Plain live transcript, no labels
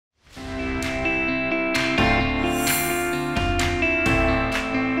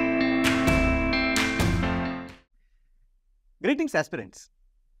Greetings aspirants.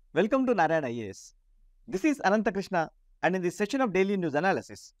 Welcome to Narayana IAS. This is Ananta Krishna, and in this session of daily news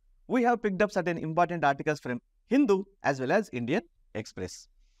analysis, we have picked up certain important articles from Hindu as well as Indian Express.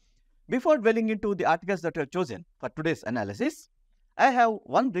 Before dwelling into the articles that were chosen for today's analysis, I have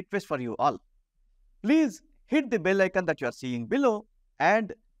one request for you all. Please hit the bell icon that you are seeing below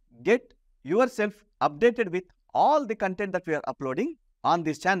and get yourself updated with all the content that we are uploading on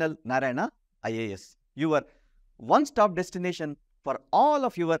this channel Narayana IAS, your one-stop destination for all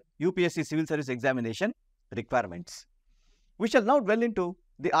of your UPSC Civil Service examination requirements. We shall now dwell into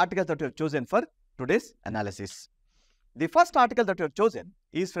the articles that we have chosen for today's analysis. The first article that we have chosen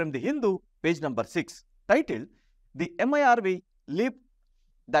is from the Hindu, page number 6, titled "The MIRV Leap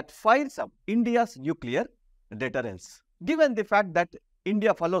That Fires Up India's Nuclear Deterrence." Given the fact that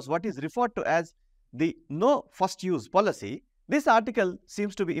India follows what is referred to as the no first use policy, this article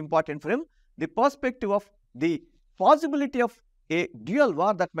seems to be important from the perspective of the possibility of a dual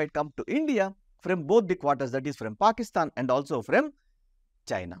war that might come to India from both the quarters, that is from Pakistan and also from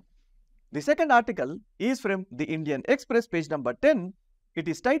China. The second article is from the Indian Express, page number 10. It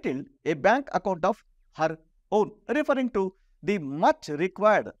is titled "A Bank Account of Her Own," referring to the much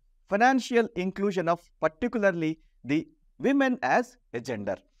required financial inclusion of particularly the women as a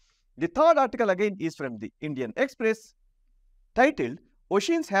gender. The third article again is from the Indian Express, titled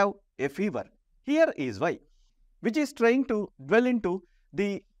 "Oceans Have a Fever. Here is Why," which is trying to dwell into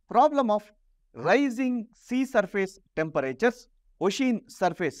the problem of rising sea surface temperatures, ocean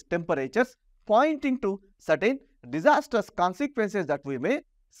surface temperatures, pointing to certain disastrous consequences that we may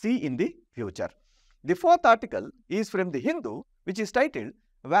see in the future. The fourth article is from the Hindu, which is titled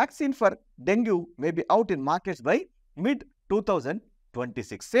 "Vaccine for Dengue May be out in markets by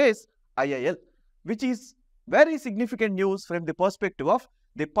mid-2026, says IIL," which is very significant news from the perspective of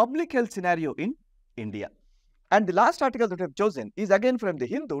the public health scenario in India. And the last article that I have chosen is again from the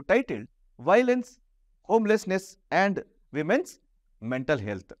Hindu, titled "Violence, Homelessness and Women's Mental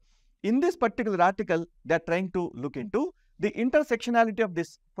Health." In this particular article, they are trying to look into the intersectionality of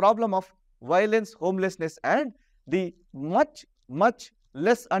this problem of violence, homelessness and the much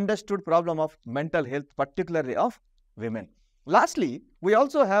less understood problem of mental health, particularly of women. Lastly, we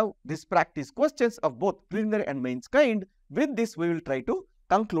also have this practice questions of both preliminary and mains kind. With this, we will try to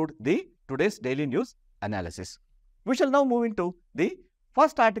conclude the today's daily news analysis. We shall now move into the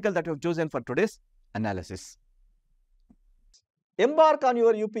first article that we have chosen for today's analysis. Embark on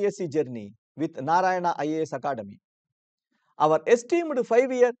your UPSC journey with Narayana IAS Academy. Our esteemed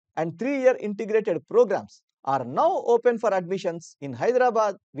 5-year and 3-year integrated programs are now open for admissions in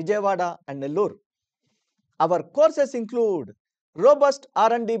Hyderabad, Vijayawada and Nellore. Our courses include robust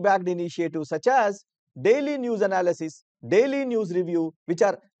R&D backed initiatives such as daily news analysis, daily news review, which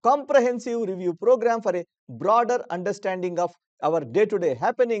are comprehensive review program for a broader understanding of our day-to-day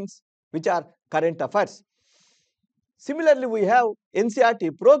happenings, which are current affairs. Similarly, we have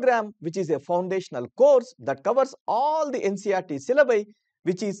NCERT program, which is a foundational course that covers all the NCERT syllabi,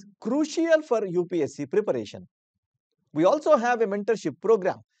 which is crucial for UPSC preparation. We also have a mentorship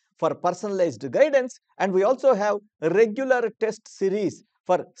program for personalized guidance, and we also have a regular test series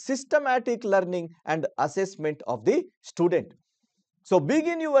for systematic learning and assessment of the student. So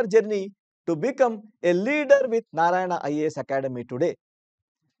begin your journey to become a leader with Narayana IAS Academy today.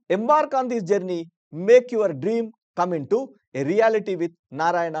 Embark on this journey, make your dream come into a reality with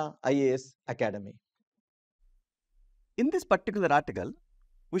Narayana IAS Academy. In this particular article,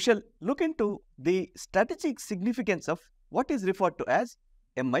 we shall look into the strategic significance of what is referred to as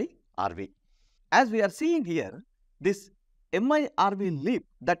MIRV. As we are seeing here, this MIRV leap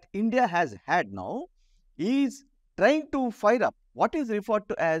that India has had now is trying to fire up what is referred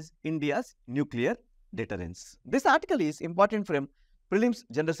to as India's nuclear deterrence. This article is important from prelims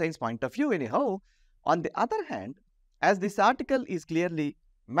general science point of view anyhow. On the other hand, as this article is clearly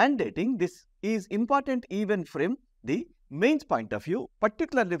mandating, this is important even from the mains point of view,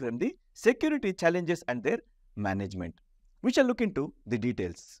 particularly from the security challenges and their management. We shall look into the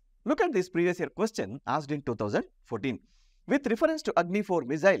details. Look at this previous year question asked in 2014. With reference to Agni 4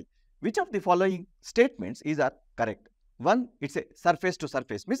 missile, which of the following statements are correct? 1. It's a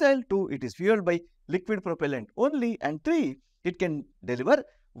surface-to-surface missile. 2. It is fueled by liquid propellant only. And 3. It can deliver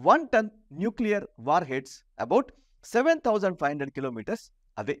 1 ton nuclear warheads about 7,500 kilometers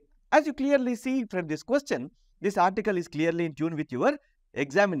away. As you clearly see from this question, this article is clearly in tune with your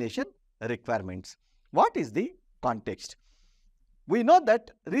examination requirements. What is the context? We know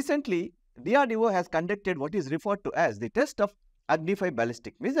that recently DRDO has conducted what is referred to as the test of Agni 5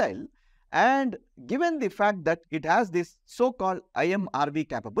 ballistic missile, and given the fact that it has this so-called IMRV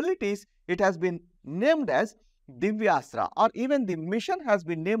capabilities, it has been named as Divyastra, or even the mission has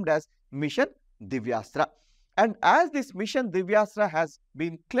been named as Mission Divyastra. And as this Mission Divyastra has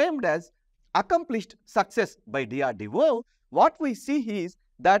been claimed as accomplished success by DRDO, what we see is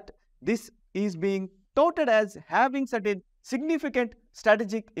that this is being touted as having certain significant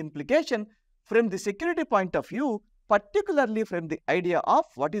strategic implication from the security point of view, particularly from the idea of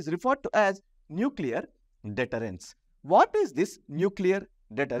what is referred to as nuclear deterrence. What is this nuclear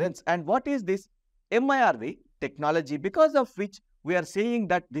deterrence and what is this MIRV technology, because of which we are saying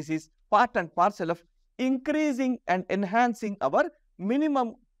that this is part and parcel of increasing and enhancing our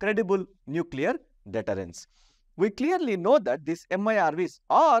minimum credible nuclear deterrence. We clearly know that these MIRVs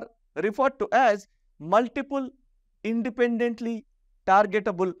are referred to as multiple independently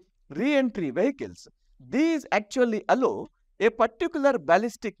targetable re-entry vehicles. These actually allow a particular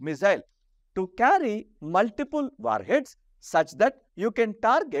ballistic missile to carry multiple warheads such that you can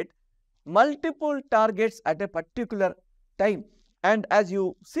target multiple targets at a particular time. And as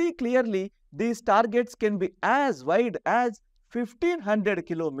you see clearly, these targets can be as wide as 1500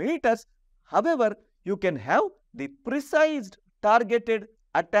 kilometers. However, you can have the precise targeted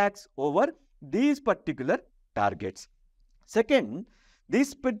attacks over these particular targets. Second,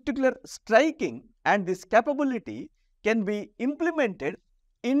 this particular striking and this capability can be implemented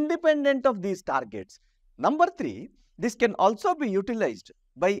independent of these targets. Number 3, this can also be utilized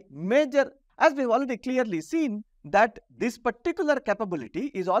by major, as we've already clearly seen that this particular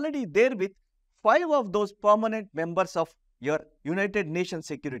capability is already there with 5 of those permanent members of your United Nations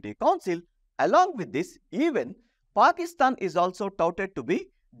Security Council. Along with this, even Pakistan is also touted to be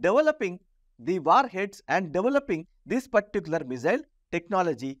developing the warheads and developing this particular missile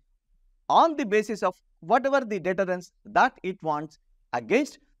technology on the basis of whatever the deterrence that it wants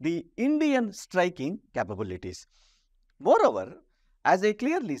against the Indian striking capabilities. Moreover, as I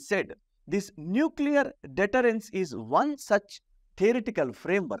clearly said, this nuclear deterrence is one such theoretical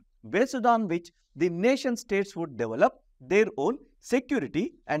framework based on which the nation states would develop their own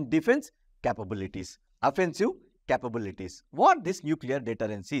security and defense capabilities, offensive capabilities. What this nuclear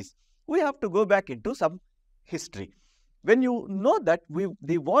deterrence is, we have to go back into some history. When you know that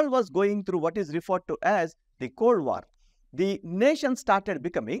the world was going through what is referred to as the Cold War, the nation started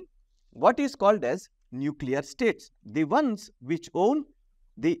becoming what is called as nuclear states, the ones which own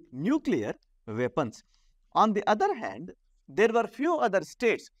the nuclear weapons. On the other hand, there were few other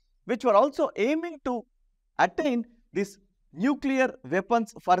states which were also aiming to attain these nuclear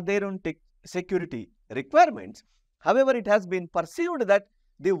weapons for their own security requirements. However, it has been perceived that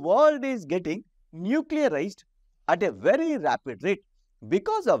the world is getting nuclearized at a very rapid rate.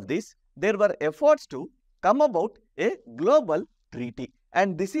 Because of this, there were efforts to come about a global treaty,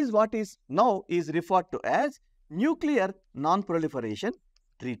 and this is what is now is referred to as Nuclear Non-Proliferation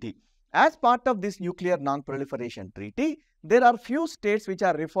Treaty. As part of this Nuclear Non-Proliferation Treaty, there are few states which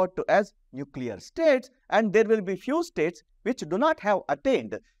are referred to as nuclear states, and there will be few states which do not have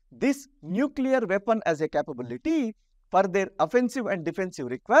attained this nuclear weapon as a capability for their offensive and defensive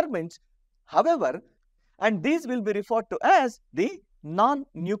requirements. However, and these will be referred to as the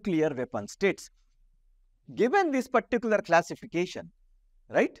non-nuclear weapon states. Given this particular classification,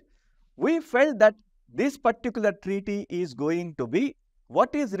 right, we felt that this particular treaty is going to be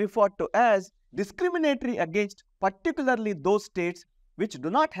what is referred to as discriminatory against particularly those states which do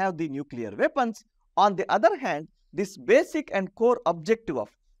not have the nuclear weapons. On the other hand, this basic and core objective of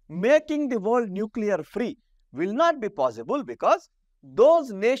making the world nuclear free will not be possible, because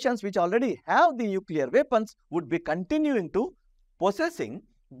those nations which already have the nuclear weapons would be continuing to possessing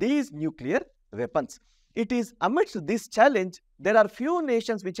these nuclear weapons. It is amidst this challenge, there are few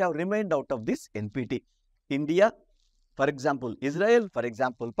nations which have remained out of this NPT. India, for example, Israel, for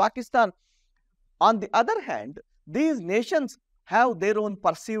example, Pakistan. On the other hand, these nations have their own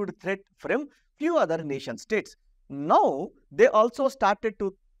perceived threat from few other nation states. Now, they also started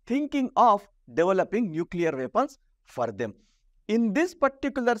to thinking of developing nuclear weapons for them. In this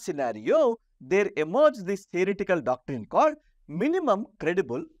particular scenario, there emerged this theoretical doctrine called minimum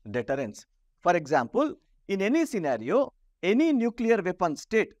credible deterrence. For example, in any scenario, any nuclear weapon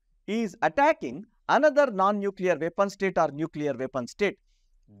state is attacking another non-nuclear weapon state or nuclear weapon state,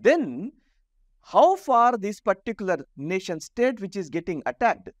 then how far this particular nation state which is getting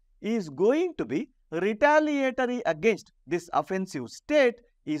attacked is going to be retaliatory against this offensive state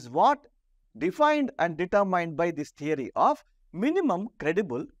is what defined and determined by this theory of minimum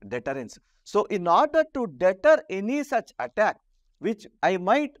credible deterrence. So, in order to deter any such attack which I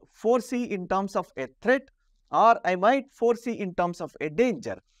might foresee in terms of a threat or I might foresee in terms of a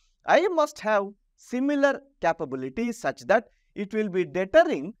danger, I must have similar capabilities such that it will be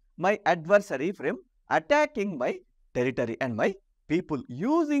deterring my adversary from attacking my territory and my people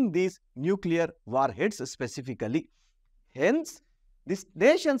using these nuclear warheads specifically. Hence, these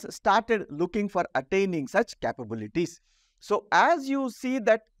nations started looking for attaining such capabilities. So, as you see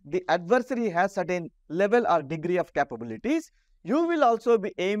that the adversary has certain level or degree of capabilities, you will also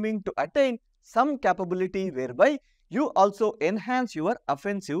be aiming to attain some capability whereby you also enhance your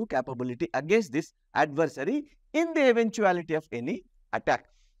offensive capability against this adversary in the eventuality of any attack.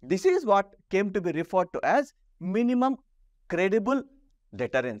 This is what came to be referred to as minimum credible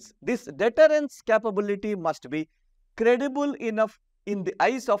deterrence. This deterrence capability must be credible enough in the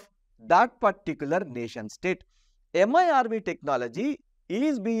eyes of that particular nation state. MIRV technology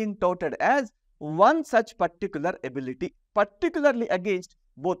is being touted as one such particular ability, particularly against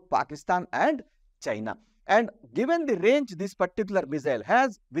both Pakistan and China. And given the range this particular missile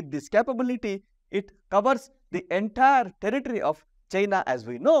has, with this capability, it covers the entire territory of China as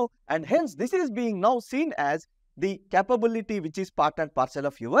we know, and hence this is being now seen as the capability which is part and parcel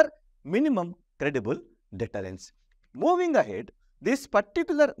of your minimum credible deterrence. Moving ahead, this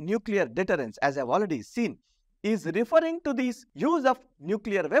particular nuclear deterrence, as I have already seen, is referring to this use of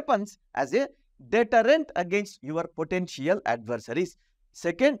nuclear weapons as a deterrent against your potential adversaries.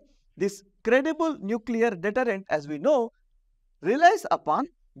 Second, this credible nuclear deterrent, as we know, relies upon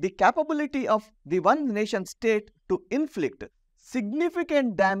the capability of the one nation state to inflict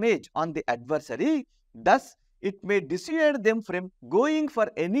significant damage on the adversary. Thus, it may dissuade them from going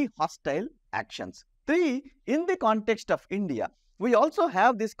for any hostile actions. 3. In the context of India, we also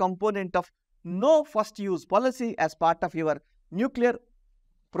have this component of no first use policy as part of your nuclear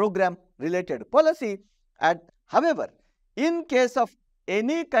program related policy. And however, in case of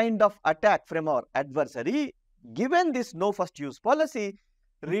any kind of attack from our adversary, given this no first use policy,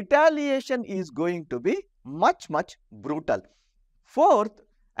 retaliation is going to be much brutal. Fourth,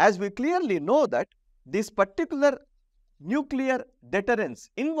 as we clearly know that this particular nuclear deterrence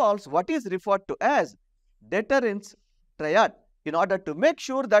involves what is referred to as deterrence triad, in order to make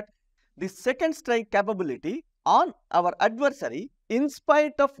sure that the second strike capability on our adversary, in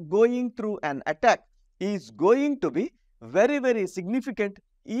spite of going through an attack, is going to be very significant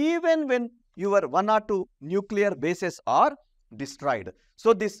even when your 1 or 2 nuclear bases are destroyed.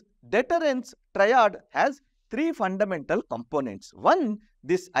 So, this deterrence triad has 3 fundamental components. One,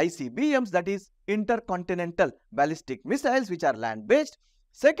 this ICBMs, that is intercontinental ballistic missiles, which are land based.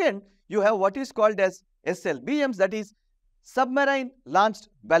 Second, you have what is called as SLBMs, that is submarine launched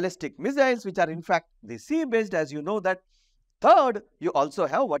ballistic missiles, which are in fact the sea based, as you know that. Third, you also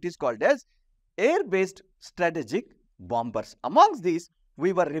have what is called as air based strategic bombers. Amongst these,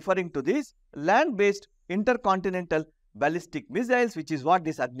 we were referring to these land based intercontinental ballistic missiles, which is what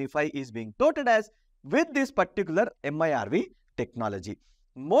this Agni 5 is being touted as with this particular MIRV technology.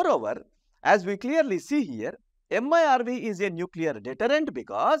 Moreover, as we clearly see here, MIRV is a nuclear deterrent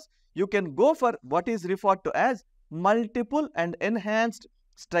because you can go for what is referred to as multiple and enhanced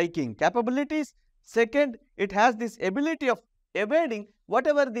striking capabilities. Second, it has this ability of evading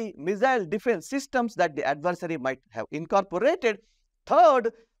whatever the missile defense systems that the adversary might have incorporated.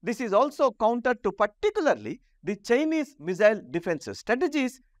 Third, this is also counter to particularly the Chinese missile defense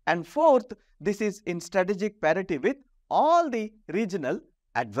strategies. And fourth, this is in strategic parity with all the regional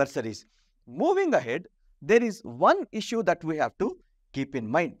adversaries. Moving ahead, there is one issue that we have to keep in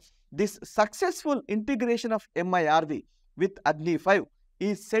mind. This successful integration of MIRV with Agni 5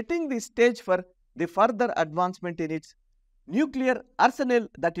 is setting the stage for the further advancement in its nuclear arsenal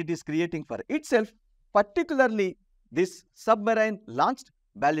that it is creating for itself, particularly this submarine launched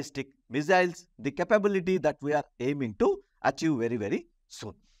ballistic missiles, the capability that we are aiming to achieve very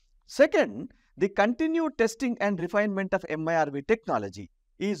soon. Second, the continued testing and refinement of MIRV technology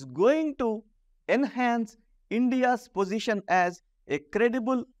is going to enhance India's position as a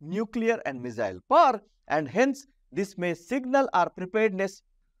credible nuclear and missile power, and hence this may signal our preparedness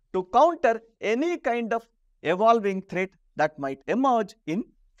to counter any kind of evolving threat that might emerge in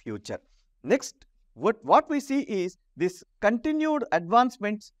future. Next, what we see is this continued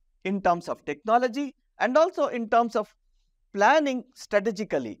advancements in terms of technology and also in terms of planning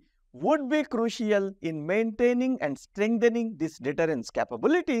strategically would be crucial in maintaining and strengthening these deterrence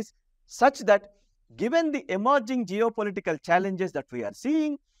capabilities, such that given the emerging geopolitical challenges that we are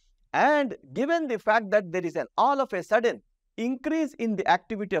seeing, and given the fact that there is an all of a sudden increase in the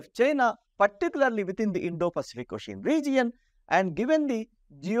activity of China, particularly within the Indo-Pacific Ocean region, and given the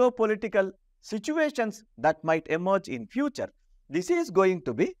geopolitical situations that might emerge in future, this is going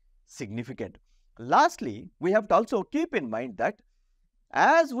to be significant. Lastly, we have to also keep in mind that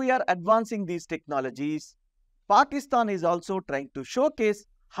as we are advancing these technologies, Pakistan is also trying to showcase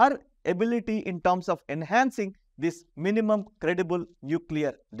her ability in terms of enhancing this minimum credible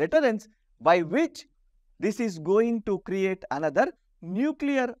nuclear deterrence, by which this is going to create another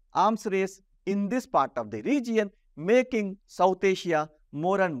nuclear arms race in this part of the region, making South Asia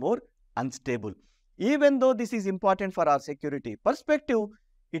more and more unstable. Even though this is important for our security perspective,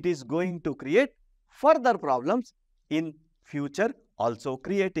 it is going to create further problems in future, also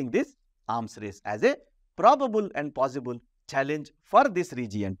creating this arms race as a probable and possible challenge for this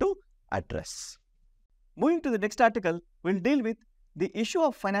region to address. Moving to the next article, we will deal with the issue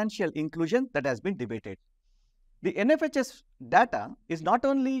of financial inclusion that has been debated. The NFHS data is not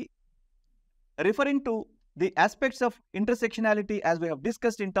only referring to the aspects of intersectionality as we have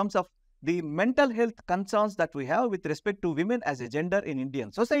discussed in terms of the mental health concerns that we have with respect to women as a gender in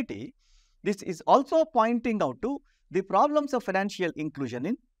Indian society. This is also pointing out to the problems of financial inclusion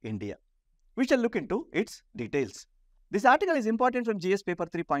in India. We shall look into its details. This article is important from GS paper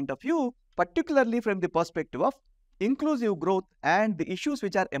 3 point of view, particularly from the perspective of inclusive growth and the issues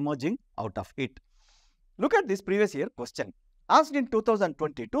which are emerging out of it. Look at this previous year question. Asked in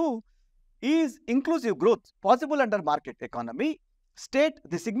 2022, is inclusive growth possible under market economy? State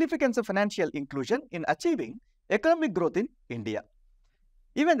the significance of financial inclusion in achieving economic growth in India.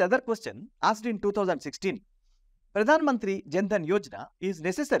 Even the other question asked in 2016, Pradhan Mantri Jan Dhan Yojana is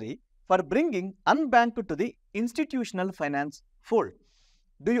necessary for bringing unbanked to the institutional finance fold.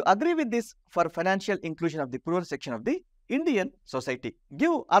 Do you agree with this for financial inclusion of the poorer section of the Indian society?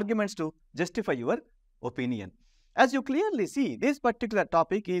 Give arguments to justify your opinion. As you clearly see, this particular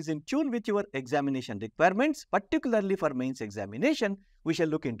topic is in tune with your examination requirements, particularly for mains examination. We shall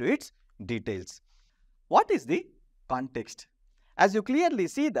look into its details. What is the context? As you clearly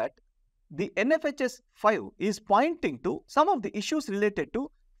see that the NFHS 5 is pointing to some of the issues related to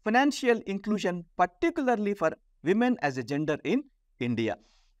financial inclusion, particularly for women as a gender in India.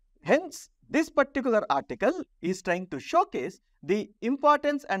 Hence, this particular article is trying to showcase the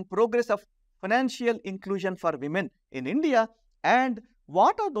importance and progress of financial inclusion for women in India and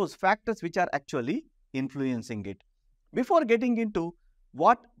what are those factors which are actually influencing it. Before getting into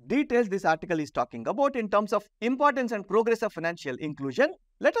what details this article is talking about in terms of importance and progress of financial inclusion,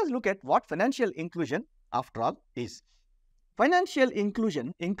 let us look at what financial inclusion after all is. Financial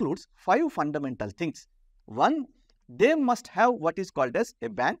inclusion includes 5 fundamental things. 1, they must have what is called as a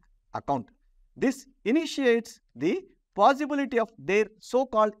bank account. This initiates the possibility of their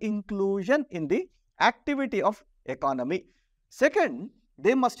so-called inclusion in the activity of economy. Second,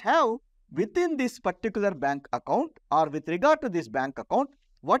 they must have within this particular bank account or with regard to this bank account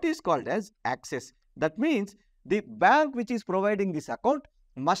what is called as access. That means the bank which is providing this account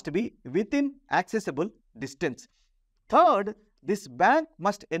must be within accessible distance. Third, this bank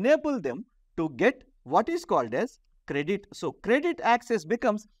must enable them to get what is called as credit. So, credit access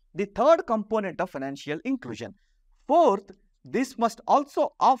becomes the third component of financial inclusion. Fourth, this must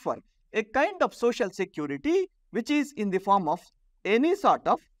also offer a kind of social security which is in the form of any sort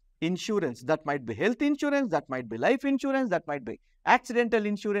of insurance. That might be health insurance, that might be life insurance, that might be accidental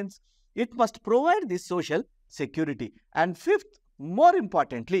insurance. It must provide this social security. And fifth, more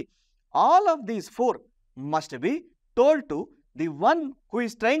importantly, all of these 4 must be told to the one who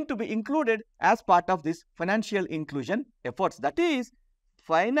is trying to be included as part of this financial inclusion efforts, that is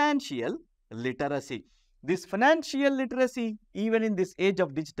financial literacy. This financial literacy, even in this age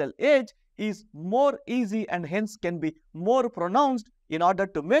of digital age, is more easy and hence can be more pronounced in order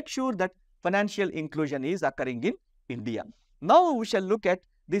to make sure that financial inclusion is occurring in India. Now we shall look at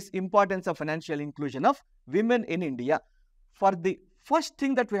this importance of financial inclusion of women in India. For the first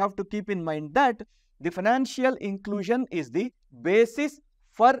thing that we have to keep in mind that the financial inclusion is the basis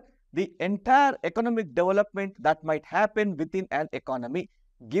for the entire economic development that might happen within an economy.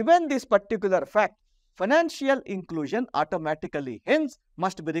 Given this particular fact, financial inclusion automatically hence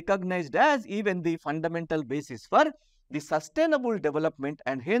must be recognized as even the fundamental basis for the sustainable development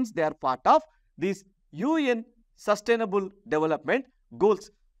and hence they are part of these UN Sustainable Development Goals.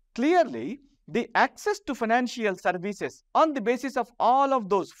 Clearly, the access to financial services on the basis of all of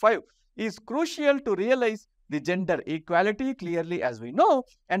those 5 is crucial to realize the gender equality clearly as we know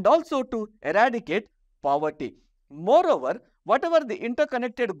and also to eradicate poverty. Moreover, whatever the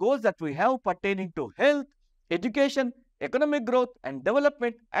interconnected goals that we have pertaining to health, education, economic growth and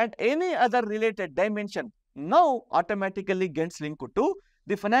development and any other related dimension now automatically gets linked to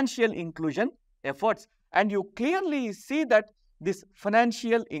the financial inclusion efforts. And you clearly see that this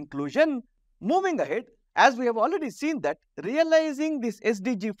financial inclusion moving ahead, as we have already seen that realizing this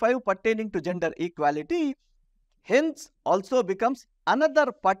SDG 5 pertaining to gender equality hence also becomes another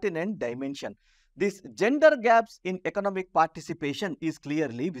pertinent dimension. this gender gaps in economic participation is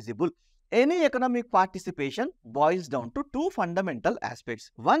clearly visible. Any economic participation boils down to two fundamental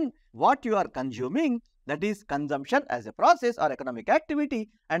aspects. One, what you are consuming, that is consumption as a process or economic activity,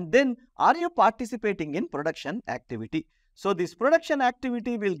 and then are you participating in production activity. So this production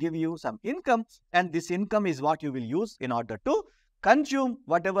activity will give you some income, and this income is what you will use in order to consume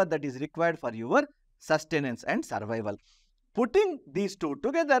whatever that is required for your sustenance and survival. Putting these two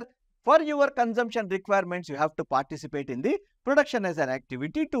together, for your consumption requirements, you have to participate in the production as an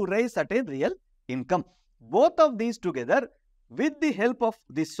activity to raise certain real income. Both of these together, with the help of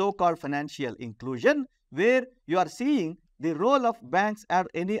the so-called financial inclusion, where you are seeing the role of banks or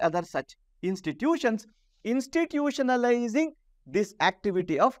any other such institutions, institutionalizing this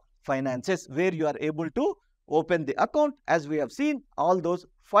activity of finances, where you are able to open the account. As we have seen, all those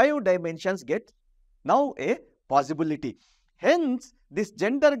 5 dimensions get now a possibility. Hence, this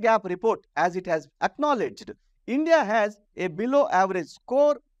gender gap report, as it has acknowledged, India has a below average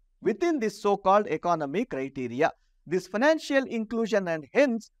score within this so-called economy criteria. This financial inclusion and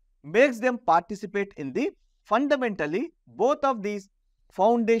hence makes them participate in the fundamentally both of these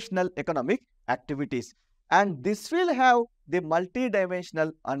foundational economic activities. And this will have the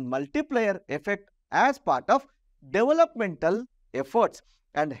multidimensional and multiplier effect as part of developmental efforts.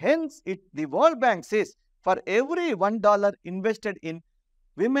 And hence, the World Bank says for every $1 invested in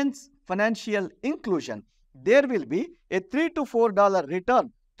women's financial inclusion, there will be a $3 to $4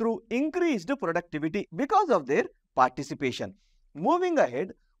 return through increased productivity because of their participation. Moving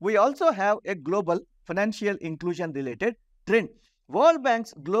ahead, we also have a global financial inclusion related trend. World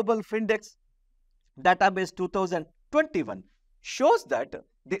Bank's Global Findex Database 2021 shows that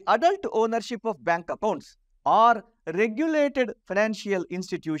the adult ownership of bank accounts or regulated financial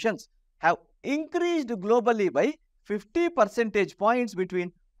institutions have increased globally by 50 percentage points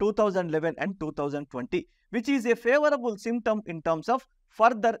between 2011 and 2020, which is a favorable symptom in terms of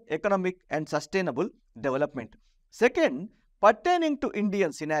further economic and sustainable development. Second, pertaining to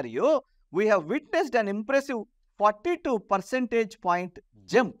Indian scenario, we have witnessed an impressive 42 percentage point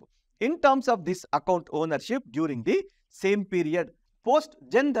jump in terms of this account ownership during the same period. Post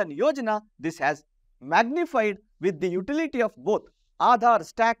Jan Dhan Yojana, this has magnified with the utility of both Aadhaar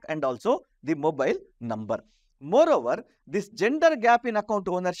stack and also the mobile number. Moreover, this gender gap in account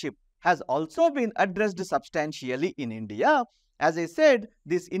ownership has also been addressed substantially in India. As I said,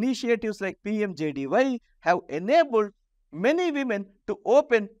 these initiatives like PMJDY have enabled many women to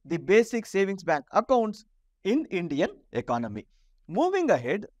open the basic savings bank accounts in Indian economy. Moving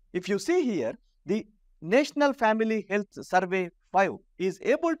ahead, if you see here, the National Family Health Survey 5 is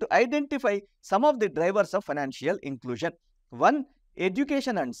able to identify some of the drivers of financial inclusion. One,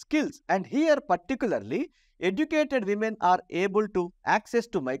 education and skills, and here particularly educated women are able to access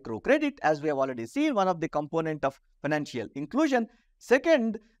to microcredit, as we have already seen, one of the component of financial inclusion.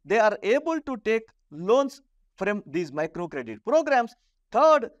 Second, they are able to take loans from these microcredit programs.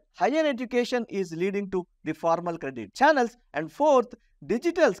 Third, higher education is leading to the formal credit channels. And fourth,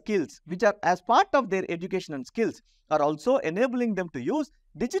 digital skills, which are as part of their education and skills, are also enabling them to use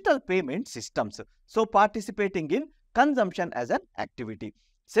digital payment systems. So, participating in consumption as an activity.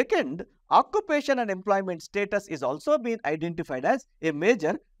 Second, occupation and employment status is also being identified as a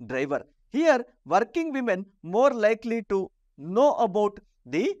major driver. Here, working women more likely to know about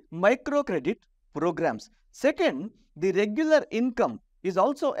the microcredit programs. Second, the regular income is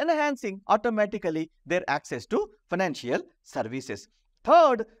also enhancing automatically their access to financial services.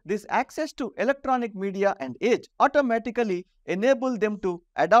 Third, this access to electronic media and age automatically enable them to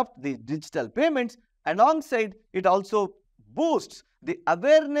adopt the digital payments. Alongside, it also boosts the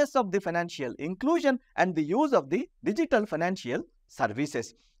awareness of the financial inclusion and the use of the digital financial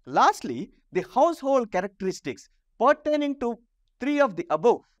services. Lastly, the household characteristics pertaining to 3 of the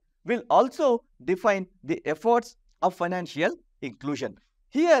above will also define the efforts of financial inclusion.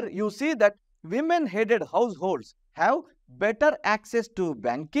 Here you see that women-headed households have better access to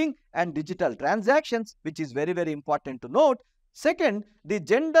banking and digital transactions, which is very, very important to note. Second, the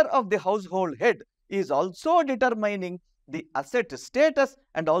gender of the household head is also determining the asset status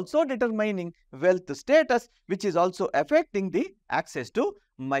and also determining wealth status, which is also affecting the access to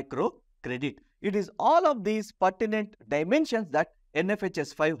microcredit. It is all of these pertinent dimensions that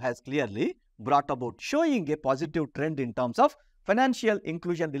NFHS 5 has clearly brought about, showing a positive trend in terms of financial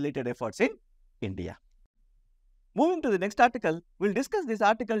inclusion related efforts in India. Moving to the next article, we'll discuss this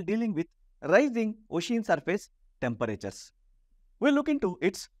article dealing with rising ocean surface temperatures. We'll look into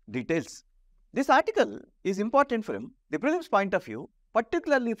its details. This article is important from the prelims point of view,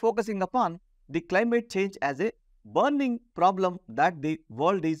 particularly focusing upon the climate change as a burning problem that the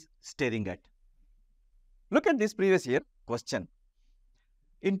world is staring at. Look at this previous year question.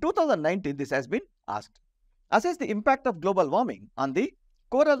 In 2019, this has been asked. Assess the impact of global warming on the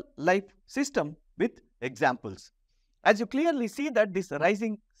coral life system with examples. As you clearly see that this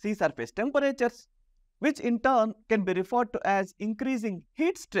rising sea surface temperatures, which in turn can be referred to as increasing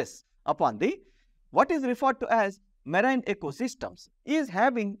heat stress upon the what is referred to as marine ecosystems, is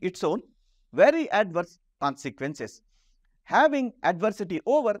having its own very adverse consequences, having adversity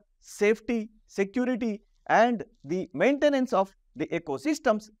over safety, security and the maintenance of the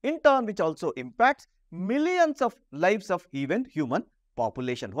ecosystems, in turn which also impacts millions of lives of even human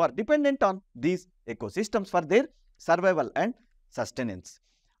population who are dependent on these ecosystems for their survival and sustenance.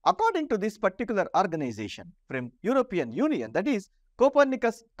 According to this particular organization from European Union, that is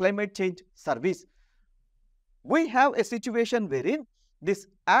Copernicus Climate Change Service, we have a situation wherein this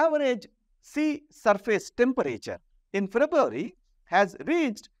average sea surface temperature in February has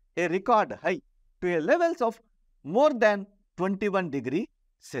reached a record high to a levels of more than 21 degrees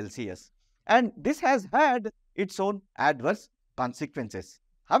Celsius, and this has had its own adverse consequences.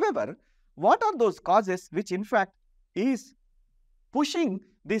 However, what are those causes which in fact is pushing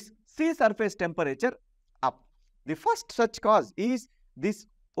this sea surface temperature up? The first such cause is this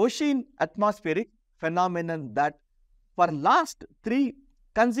ocean atmospheric phenomenon that for last 3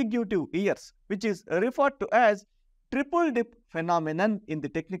 consecutive years, which is referred to as triple dip phenomenon in the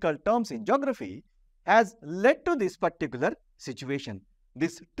technical terms in geography, has led to this particular situation.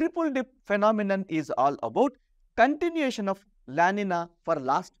 This triple dip phenomenon is all about continuation of La Nina for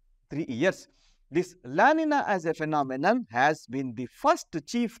last 3 years. This La Nina as a phenomenon has been the first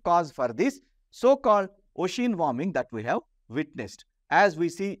chief cause for this so-called ocean warming that we have witnessed, as we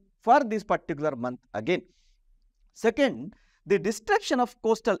see for this particular month again. Second, the destruction of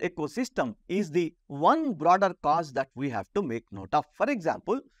coastal ecosystem is the one broader cause that we have to make note of. For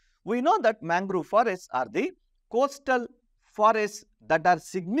example, we know that mangrove forests are the coastal forests that are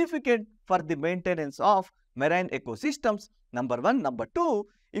significant for the maintenance of marine ecosystems, number one. Number two,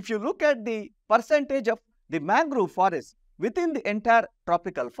 if you look at the percentage of the mangrove forests within the entire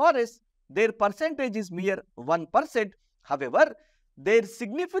tropical forest, their percentage is mere 1%. However, their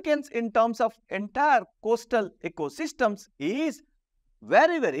significance in terms of entire coastal ecosystems is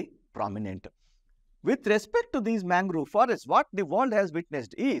very, very prominent. With respect to these mangrove forests, what the world has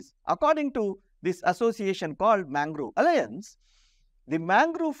witnessed is, according to this association called Mangrove Alliance, the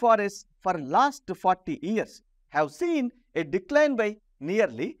mangrove forests for last 40 years have seen a decline by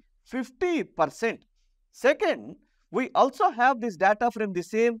nearly 50%. Second, we also have this data from the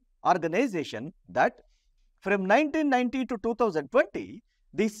same organization that from 1990 to 2020,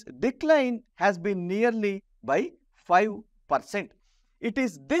 this decline has been nearly by 5%. It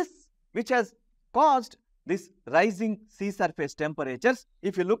is this which has caused this rising sea surface temperatures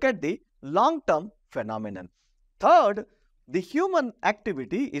if you look at the long-term phenomenon. Third, the human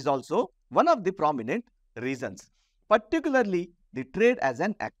activity is also one of the prominent reasons, particularly the trade as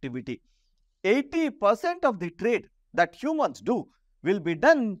an activity. 80% of the trade that humans do will be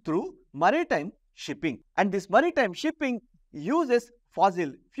done through maritime shipping, and this maritime shipping uses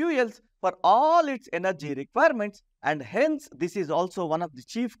fossil fuels for all its energy requirements, and hence this is also one of the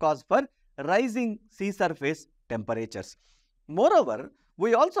chief cause for rising sea surface temperatures. Moreover,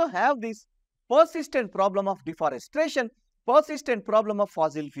 we also have this persistent problem of deforestation, persistent problem of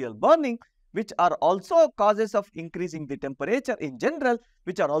fossil fuel burning, which are also causes of increasing the temperature in general,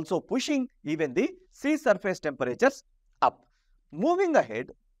 which are also pushing even the sea surface temperatures up. Moving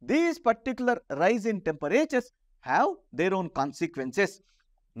ahead, these particular rise in temperatures have their own consequences.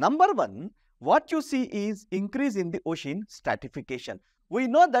 Number one, what you see is increase in the ocean stratification. We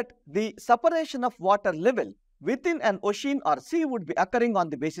know that the separation of water level within an ocean or sea would be occurring on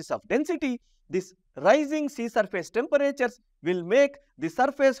the basis of density. This rising sea surface temperatures will make the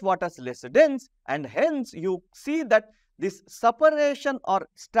surface waters less dense, and hence you see that this separation or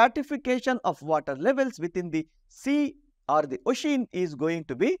stratification of water levels within the sea or the ocean is going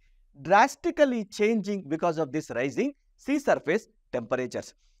to be drastically changing because of this rising sea surface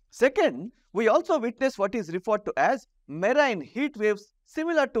temperatures. Second, we also witness what is referred to as marine heat waves,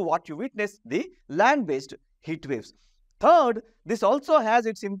 similar to what you witness the land-based heat waves. Third, this also has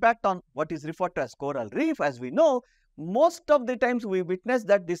its impact on what is referred to as coral reef. As we know, most of the times we witness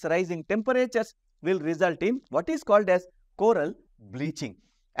that this rising temperatures will result in what is called as coral bleaching.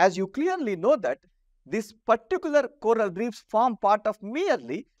 As you clearly know that this particular coral reefs form part of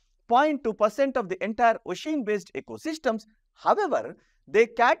merely 0.2% of the entire ocean-based ecosystems. However, they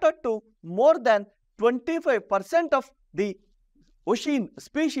cater to more than 25% of the ocean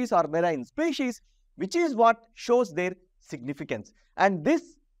species or marine species, which is what shows their significance. And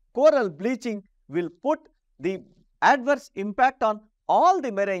this coral bleaching will put the adverse impact on all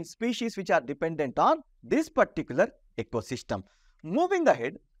the marine species which are dependent on this particular ecosystem. Moving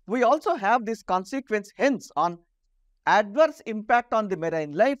ahead, we also have this consequence hence on adverse impact on the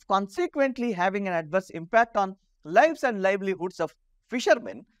marine life, consequently having an adverse impact on lives and livelihoods of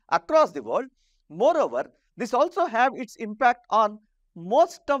fishermen across the world. Moreover, this also have its impact on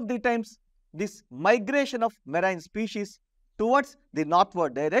most of the times this migration of marine species towards the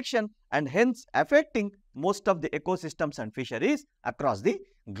northward direction and hence affecting most of the ecosystems and fisheries across the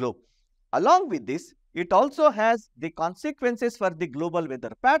globe. Along with this, it also has the consequences for the global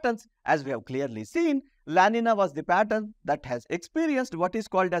weather patterns. As we have clearly seen, La Nina was the pattern that has experienced what is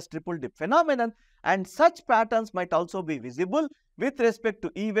called as triple dip phenomenon, and such patterns might also be visible with respect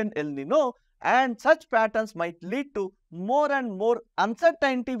to even El Nino, and such patterns might lead to more and more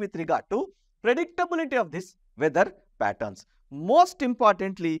uncertainty with regard to predictability of this weather patterns. Most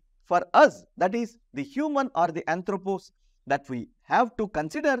importantly for us, that is the human or the anthropos, that we have to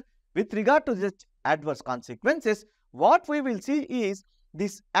consider with regard to such adverse consequences, what we will see is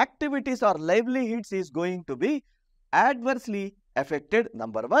these activities or livelihoods is going to be adversely affected,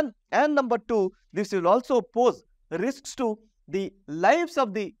 number one, and number two, this will also pose risks to the lives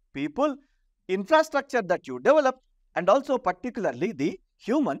of the people, infrastructure that you develop, and also particularly the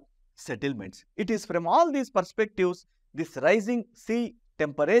human settlements. It is from all these perspectives, this rising sea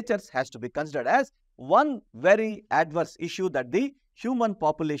temperatures has to be considered as one very adverse issue that the human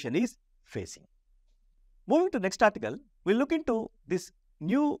population is facing. Moving to next article, we look into this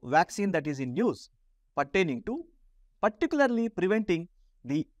new vaccine that is in news pertaining to particularly preventing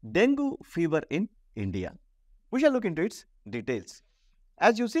the dengue fever in India. We shall look into its details.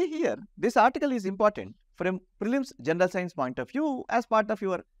 As you see here, this article is important from prelims general science point of view as part of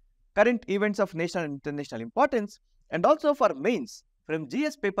your current events of national and international importance, and also for mains from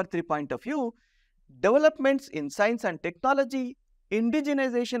GS paper 3 point of view, developments in science and technology,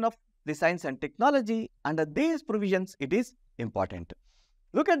 indigenization of the science and technology. Under these provisions, it is important.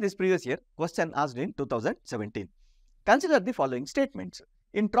 Look at this previous year question asked in 2017. Consider the following statements.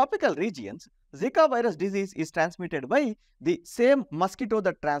 In tropical regions, Zika virus disease is transmitted by the same mosquito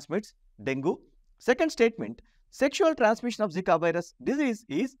that transmits dengue. Second statement, sexual transmission of Zika virus disease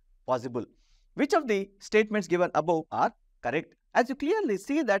is possible. Which of the statements given above are correct? As you clearly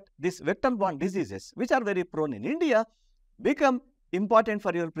see that these vector-borne diseases, which are very prone in India, become important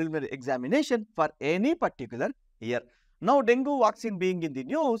for your preliminary examination for any particular year. Now, dengue vaccine being in the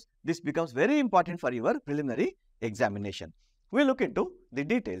news, this becomes very important for your preliminary examination. We look into the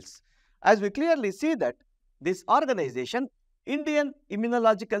details. As we clearly see that this organization, Indian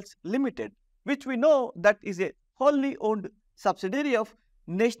Immunologicals Limited, which we know that is a wholly owned subsidiary of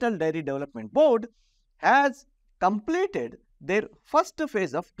National Dairy Development Board, has completed their first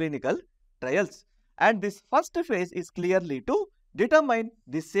phase of clinical trials. And this first phase is clearly to determine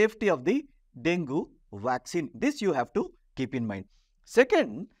the safety of the dengue vaccine. This you have to keep in mind.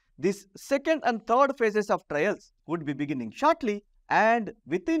 Second, this second and third phases of trials would be beginning shortly, and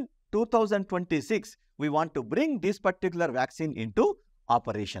within 2026, we want to bring this particular vaccine into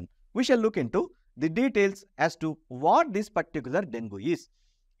operation. We shall look into the details as to what this particular dengue is.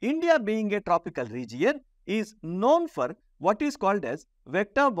 India, being a tropical region, is known for what is called as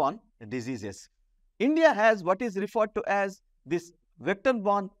vector-borne diseases. India has what is referred to as this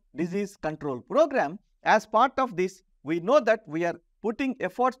vector-borne disease control program. As part of this, we know that we are putting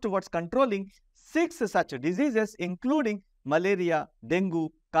efforts towards controlling 6 such diseases, including malaria, dengue,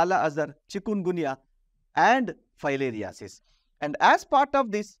 kala azar, chikungunya, and filariasis. And as part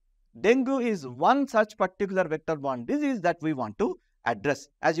of this, dengue is one such particular vector-borne disease that we want to address.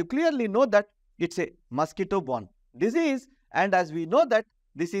 As you clearly know that it's a mosquito-borne disease, and as we know that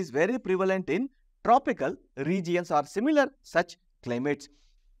this is very prevalent in tropical regions or similar such climates.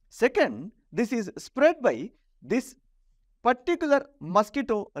 Second, this is spread by this particular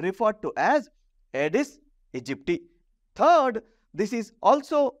mosquito referred to as Aedes aegypti. Third, this is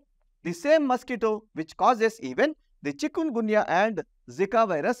also the same mosquito which causes even the chikungunya and Zika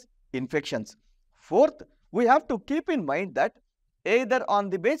virus infections. Fourth, we have to keep in mind that either on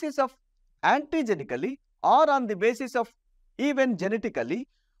the basis of antigenically or on the basis of even genetically,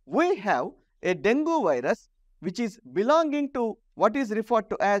 we have a dengue virus which is belonging to what is referred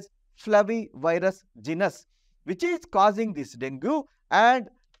to as flavivirus genus, which is causing this dengue, and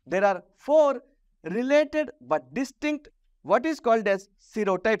there are 4 related but distinct what is called as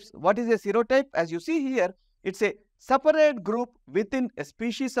serotypes. What is a serotype? As you see here, it's a separate group within a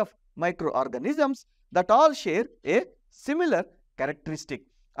species of microorganisms that all share a similar characteristic.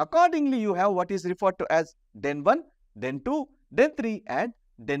 Accordingly, you have what is referred to as DEN1, DEN2, DEN3 and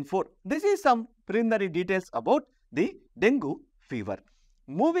dengue. This is some preliminary details about the dengue fever.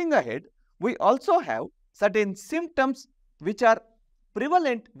 Moving ahead, we also have certain symptoms which are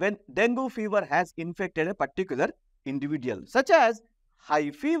prevalent when dengue fever has infected a particular individual, such as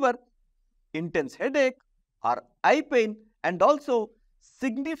high fever, intense headache or eye pain, and also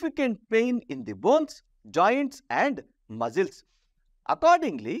significant pain in the bones, joints and muscles.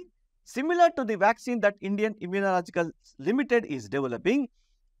 Accordingly, similar to the vaccine that Indian Immunological Limited is developing,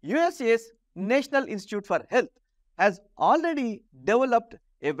 USA's National Institute for Health has already developed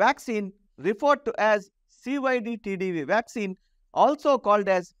a vaccine referred to as CYD-TDV vaccine, also called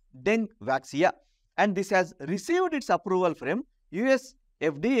as dengue vaxia, and this has received its approval from US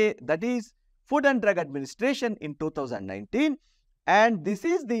FDA, that is Food and Drug Administration, in 2019, and this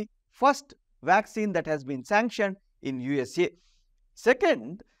is the first vaccine that has been sanctioned in USA.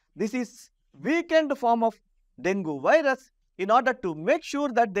 Second, this is weakened form of dengue virus in order to make sure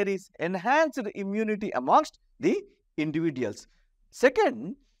that there is enhanced immunity amongst the individuals.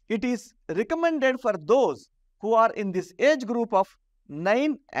 Second, it is recommended for those who are in this age group of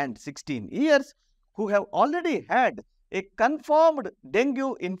 9 and 16 years who have already had a confirmed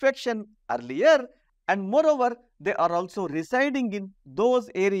dengue infection earlier, and moreover they are also residing in those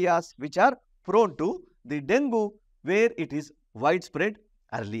areas which are prone to the dengue where it is widespread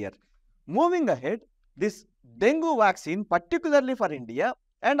earlier. Moving ahead, this dengue vaccine, particularly for India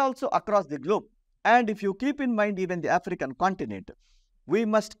and also across the globe, and if you keep in mind even the African continent, we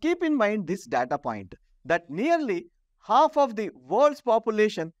must keep in mind this data point that nearly half of the world's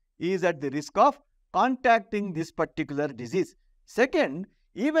population is at the risk of contacting this particular disease. Second,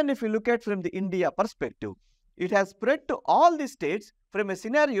 even if you look at from the India perspective, it has spread to all the states from a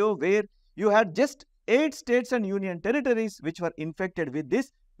scenario where you had just 8 states and union territories which were infected with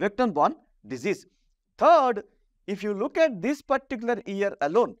this vector-borne disease. Third, if you look at this particular year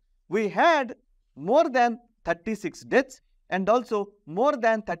alone, we had more than 36 deaths and also more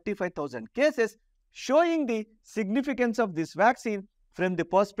than 35,000 cases, showing the significance of this vaccine from the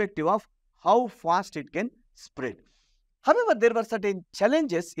perspective of how fast it can spread. However, there were certain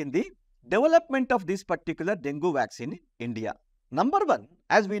challenges in the development of this particular dengue vaccine in India. Number one,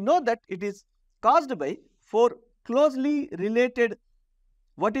 as we know that it is caused by 4 closely related,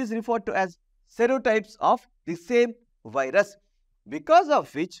 what is referred to as serotypes of the same virus, because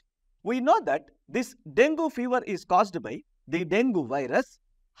of which we know that this dengue fever is caused by the dengue virus.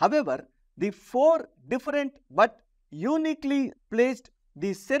 However, the 4 different but uniquely placed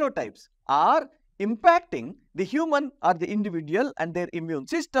these serotypes are impacting the human or the individual and their immune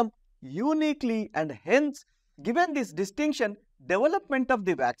system uniquely, and hence, given this distinction, development of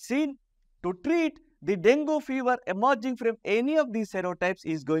the vaccine to treat the dengue fever emerging from any of these serotypes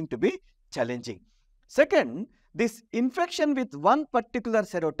is going to be challenging. Second, this infection with one particular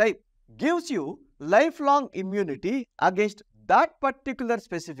serotype gives you lifelong immunity against that particular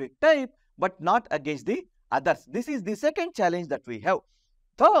specific type, but not against the others. This is the second challenge that we have.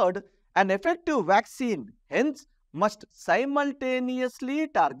 Third, an effective vaccine hence must simultaneously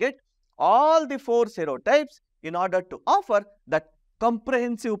target all the 4 serotypes in order to offer that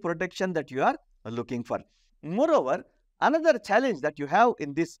comprehensive protection that you are looking for. Moreover, another challenge that you have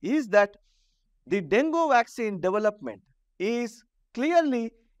in this is that the dengue vaccine development is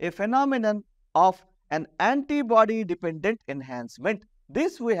clearly a phenomenon of an antibody dependent enhancement.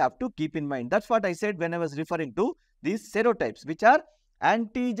 This we have to keep in mind. That's what I said when I was referring to these serotypes, which are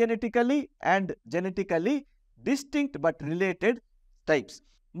antigenetically and genetically distinct but related types.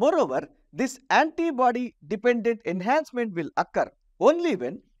 Moreover, this antibody dependent enhancement will occur only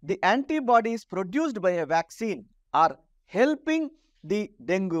when the antibodies produced by a vaccine are helping the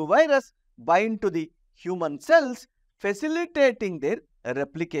dengue virus bind to the human cells, facilitating their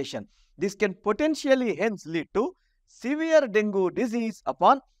replication. This can potentially hence lead to severe dengue disease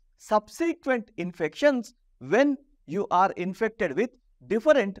upon subsequent infections when you are infected with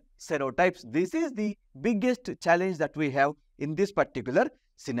different serotypes. This is the biggest challenge that we have in this particular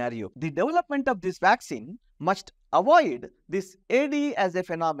scenario. The development of this vaccine must avoid this AD as a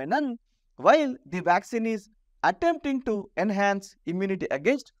phenomenon, while the vaccine is attempting to enhance immunity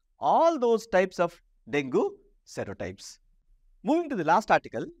against all those types of dengue serotypes. Moving to the last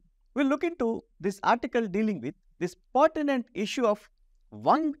article, we'll look into this article dealing with this pertinent issue of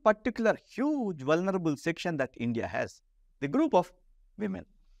one particular huge vulnerable section that India has, the group of women.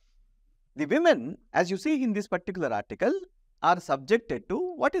 The women, as you see in this particular article, are subjected to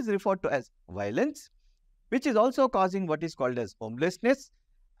what is referred to as violence, which is also causing what is called as homelessness,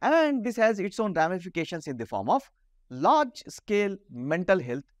 and this has its own ramifications in the form of large-scale mental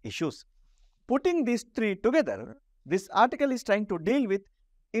health issues. Putting these 3 together, this article is trying to deal with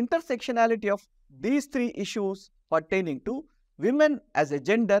intersectionality of these three issues pertaining to women as a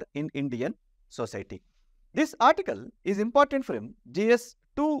gender in Indian society. This article is important from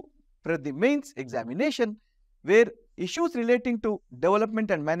GS2 for the mains examination, where issues relating to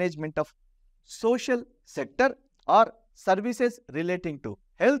development and management of social sector or services relating to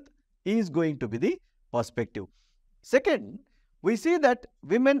health is going to be the perspective. Second, we see that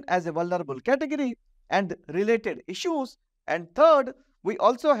women as a vulnerable category and related issues. And third, we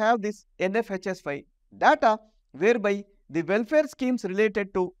also have this NFHS5 data, whereby the welfare schemes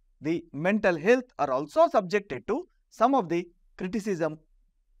related to the mental health are also subjected to some of the criticism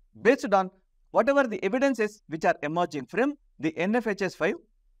based on whatever the evidences which are emerging from the NFHS5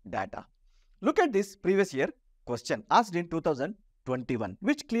 data. Look at this previous year question asked in 2021,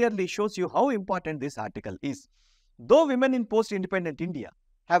 which clearly shows you how important this article is. Though women in post-independent India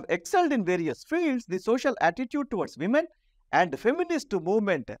have excelled in various fields, the social attitude towards women and feminist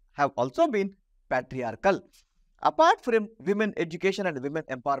movement have also been patriarchal. Apart from women education and women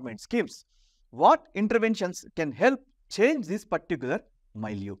empowerment schemes, what interventions can help change this particular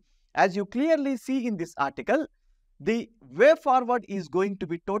milieu? As you clearly see in this article, the way forward is going to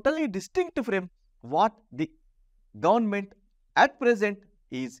be totally distinct from what the government at present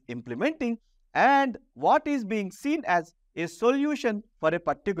is implementing and what is being seen as a solution for a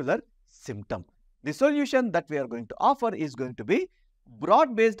particular symptom. The solution that we are going to offer is going to be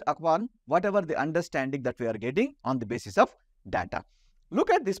broad based upon whatever the understanding that we are getting on the basis of data.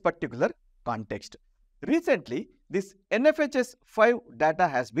 Look at this particular context. Recently, this NFHS5 data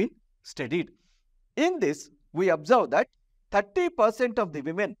has been studied. In this, we observe that 30% of the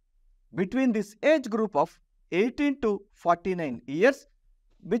women between this age group of 18 to 49 years,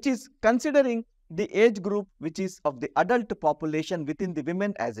 which is considering the age group which is of the adult population within the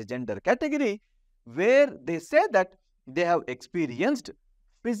women as a gender category, where they say that they have experienced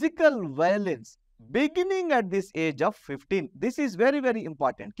physical violence beginning at this age of 15. This is very, very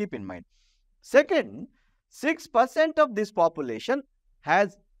important. Keep in mind. Second, 6% of this population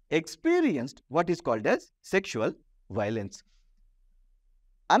has experienced what is called as sexual violence.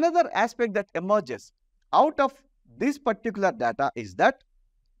 Another aspect that emerges out of this particular data is that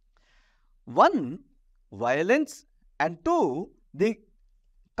 1, violence, and 2, the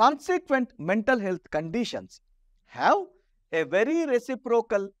consequent mental health conditions have a very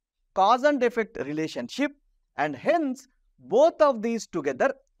reciprocal cause and effect relationship, and hence both of these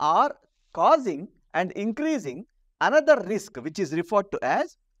together are causing and increasing another risk which is referred to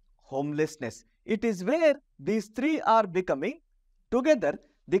as homelessness. It is where these three are becoming together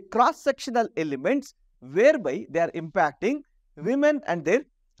the cross-sectional elements whereby they are impacting women and their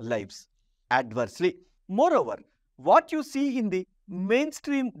lives adversely. Moreover, what you see in the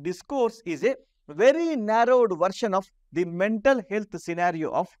mainstream discourse is a very narrowed version of the mental health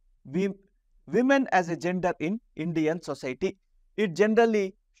scenario of women as a gender in Indian society. It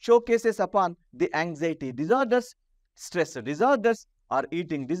generally showcases upon the anxiety disorders, stress disorders, or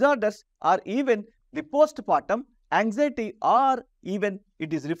eating disorders, or even the postpartum anxiety, or even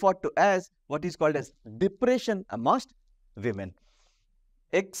it is referred to as what is called as depression amongst women.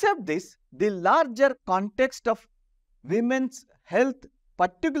 Except this, the larger context of women's health,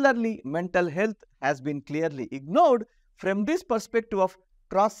 particularly mental health, has been clearly ignored from this perspective of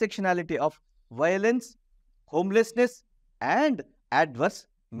cross-sectionality of violence, homelessness, and adverse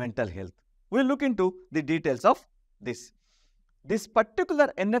mental health. We'll look into the details of this. This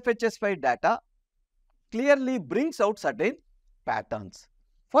particular NFHS5 data clearly brings out certain patterns.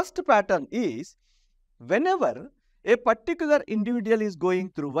 First pattern is whenever a particular individual is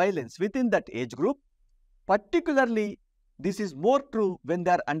going through violence within that age group, particularly this is more true when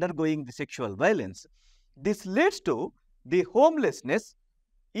they are undergoing the sexual violence, this leads to the homelessness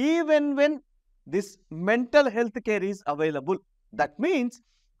even when this mental health care is available. That means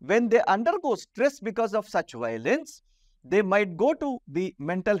when they undergo stress because of such violence, they might go to the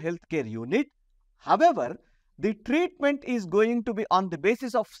mental health care unit. However, the treatment is going to be on the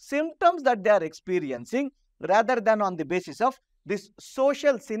basis of symptoms that they are experiencing rather than on the basis of this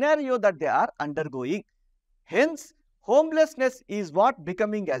social scenario that they are undergoing. Hence, homelessness is what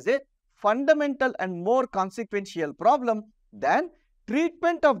becoming as a fundamental and more consequential problem than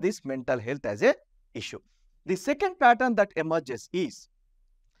treatment of this mental health as a issue. The second pattern that emerges is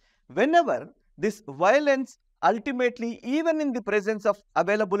whenever this violence ultimately, even in the presence of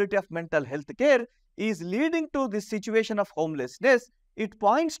availability of mental health care, is leading to this situation of homelessness, it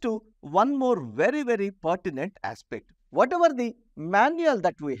points to one more very, very pertinent aspect. Whatever the manual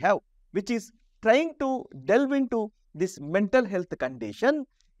that we have, which is trying to delve into this mental health condition,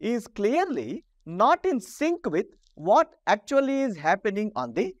 is clearly not in sync with what actually is happening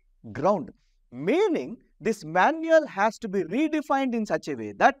on the ground. Meaning, this manual has to be redefined in such a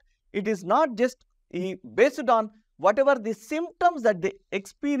way that it is not just based on whatever the symptoms that they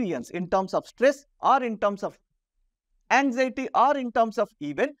experience in terms of stress or in terms of anxiety or in terms of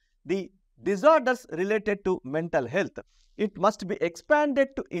even the disorders related to mental health. It must be expanded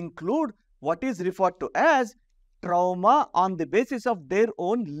to include what is referred to as trauma on the basis of their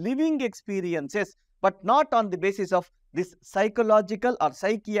own living experiences, but not on the basis of this psychological or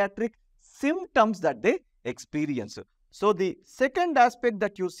psychiatric symptoms that they experience. So, the second aspect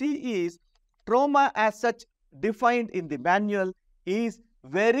that you see is trauma as such defined in the manual is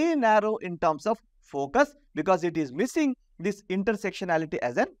very narrow in terms of focus because it is missing this intersectionality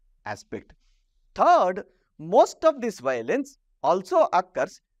as an aspect. Third, most of this violence also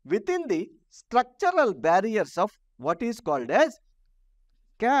occurs within the structural barriers of what is called as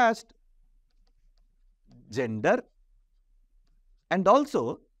caste, gender, and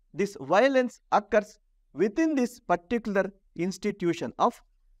also this violence occurs within this particular institution of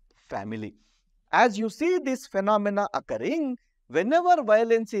family. As you see this phenomena occurring, whenever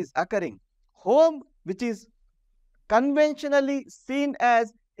violence is occurring, home, which is conventionally seen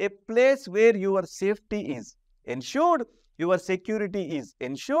as a place where your safety is ensured, your security is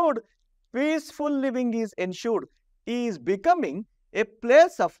ensured, peaceful living is ensured, is becoming a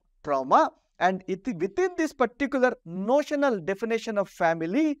place of trauma. And within this particular notional definition of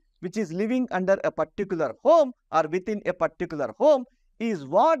family, which is living under a particular home or within a particular home, is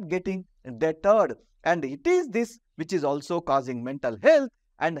what getting deterred. And it is this which is also causing mental health,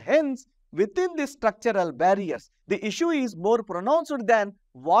 and hence within the structural barriers, the issue is more pronounced than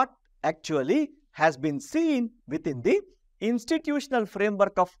what actually has been seen within the institutional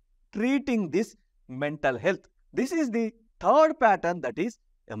framework of treating this mental health. This is the third pattern that is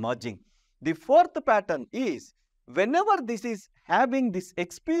emerging. The fourth pattern is whenever this is having this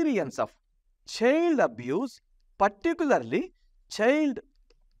experience of child abuse, particularly child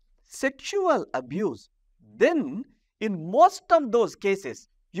sexual abuse, then in most of those cases,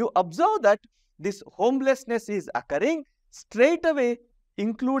 you observe that this homelessness is occurring straight away,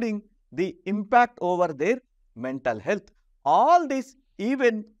 including the impact over their mental health. All this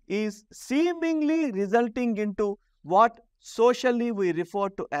even is seemingly resulting into what socially we refer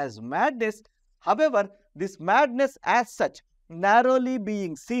to as madness. However, this madness as such narrowly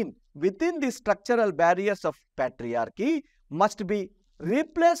being seen within the structural barriers of patriarchy must be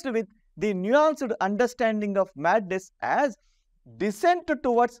replaced with the nuanced understanding of madness as dissent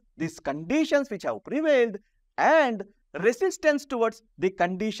towards these conditions which have prevailed and resistance towards the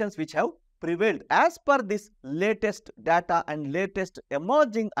conditions which have prevailed as per this latest data and latest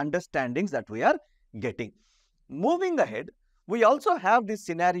emerging understandings that we are getting. Moving ahead, we also have this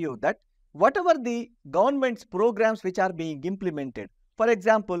scenario that whatever the government's programs which are being implemented, for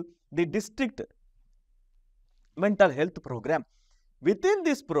example, the district mental health program, within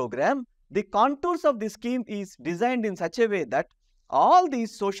this program, the contours of the scheme is designed in such a way that all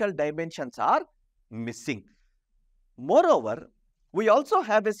these social dimensions are missing. Moreover, we also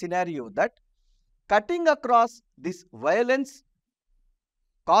have a scenario that cutting across this violence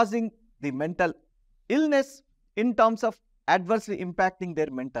causing the mental illness in terms of adversely impacting their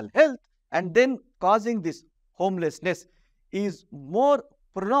mental health and then causing this homelessness is more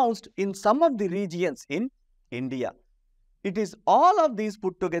pronounced in some of the regions in India. It is all of these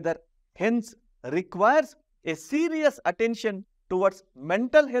put together, hence requires a serious attention towards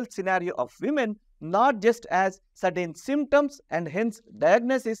mental health scenario of women, not just as certain symptoms and hence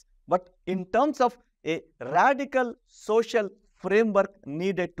diagnosis, but in terms of a radical social framework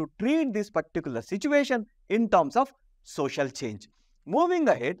needed to treat this particular situation in terms of social change. Moving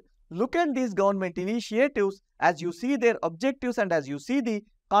ahead, look at these government initiatives. As you see their objectives and as you see the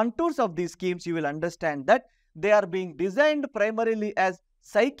contours of these schemes, you will understand that they are being designed primarily as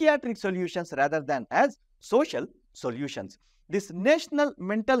psychiatric solutions rather than as social solutions. This National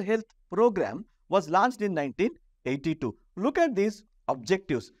Mental Health Program was launched in 1982. Look at these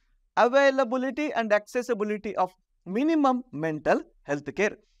objectives: availability and accessibility of minimum mental health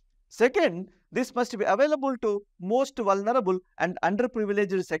care. Second, this must be available to most vulnerable and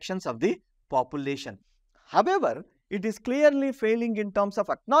underprivileged sections of the population. However, it is clearly failing in terms of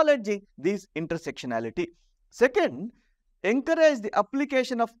acknowledging this intersectionality. Second, encourage the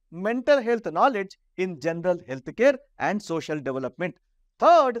application of mental health knowledge in general healthcare and social development.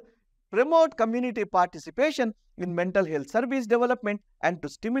 Third, promote community participation in mental health service development and to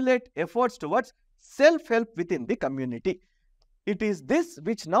stimulate efforts towards self-help within the community. It is this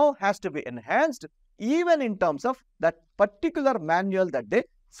which now has to be enhanced even in terms of that particular manual that they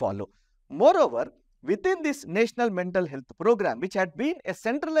follow. Moreover, within this national mental health program, which had been a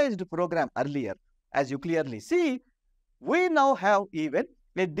centralized program earlier, as you clearly see, we now have even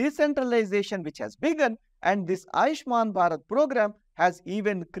a decentralization which has begun, and this Ayushman Bharat program has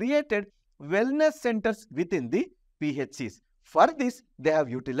even created wellness centers within the PHCs. For this, they have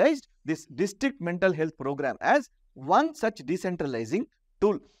utilized this district mental health program as one such decentralizing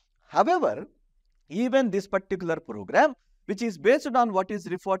tool. However, even this particular program, which is based on what is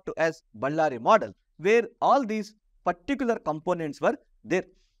referred to as Ballari model, where all these particular components were there.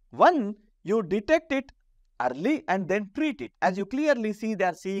 One, you detect it early and then treat it. As you clearly see, they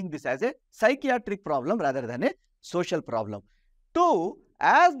are seeing this as a psychiatric problem rather than a social problem. Two,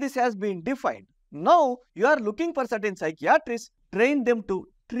 as this has been defined, now you are looking for certain psychiatrists, train them to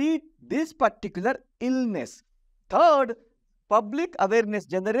treat this particular illness. Third, public awareness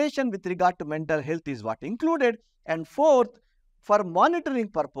generation with regard to mental health is what included. And fourth, for monitoring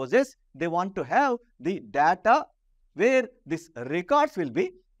purposes, they want to have the data where these records will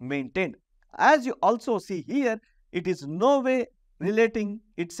be maintained. As you also see here, it is no way relating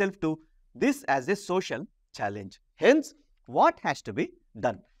itself to this as a social challenge. Hence, what has to be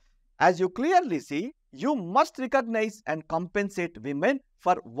done? As you clearly see, you must recognize and compensate women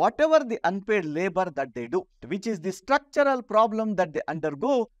for whatever the unpaid labor that they do, which is the structural problem that they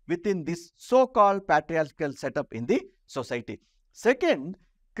undergo within this so-called patriarchal setup in the society. Second,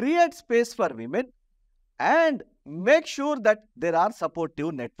 create space for women and make sure that there are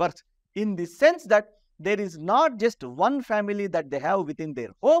supportive networks, in the sense that there is not just one family that they have within their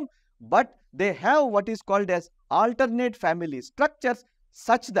home, but they have what is called as alternate family structures,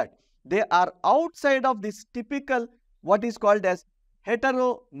 such that they are outside of this typical what is called as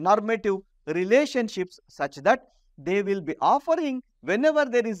heteronormative relationships, such that they will be offering, whenever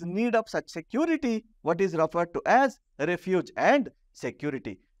there is need of such security, what is referred to as refuge and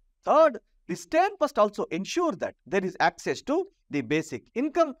security. Third, the state must also ensure that there is access to the basic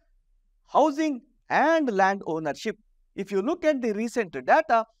income, housing and land ownership. If you look at the recent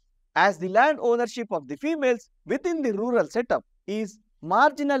data, as the land ownership of the females within the rural setup is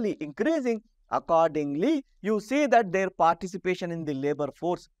marginally increasing, accordingly, you see that their participation in the labor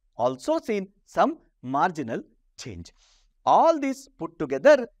force also seen some marginal change. All this put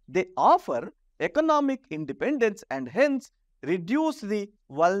together, they offer economic independence and hence reduce the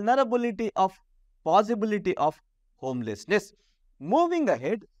vulnerability of possibility of homelessness. Moving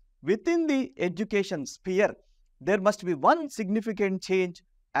ahead, within the education sphere, there must be one significant change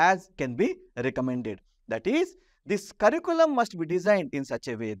as can be recommended. That is, this curriculum must be designed in such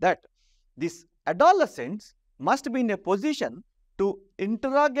a way that these adolescents must be in a position to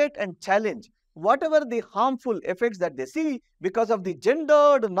interrogate and challenge whatever the harmful effects that they see because of the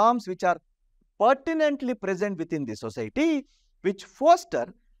gendered norms which are pertinently present within the society, which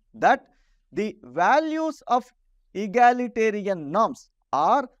foster that the values of egalitarian norms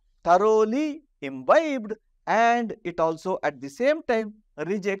are thoroughly imbibed, and it also at the same time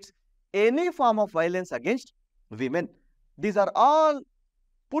rejects any form of violence against women. These are all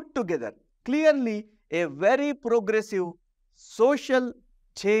put together clearly a very progressive social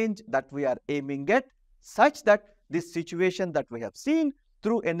change that we are aiming at, such that this situation that we have seen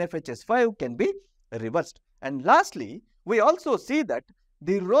through NFHS 5 can be reversed. And lastly, we also see that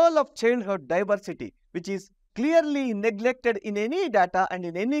the role of childhood diversity, which is clearly neglected in any data and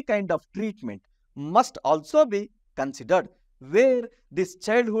in any kind of treatment, must also be considered, where this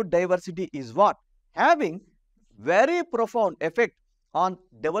childhood diversity is what? Having very profound effect on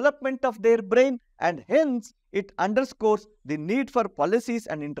development of their brain, and hence it underscores the need for policies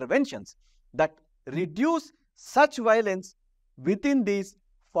and interventions that reduce such violence within these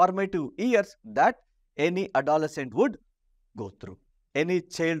formative years that any adolescent would go through, any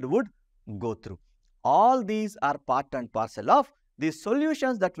child would go through. All these are part and parcel of the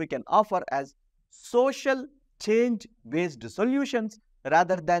solutions that we can offer as social change based solutions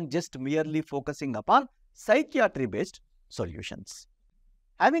rather than just merely focusing upon psychiatry based solutions.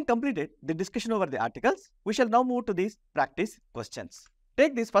 Having completed the discussion over the articles, we shall now move to these practice questions.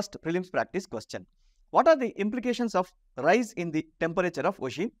 Take this first prelims practice question. What are the implications of rise in the temperature of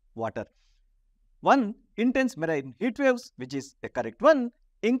ocean water? 1. Intense marine heat waves, which is a correct one.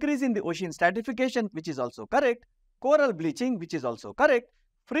 Increase in the ocean stratification, which is also correct. Coral bleaching, which is also correct.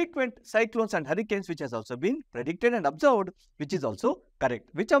 Frequent cyclones and hurricanes, which has also been predicted and observed, which is also correct.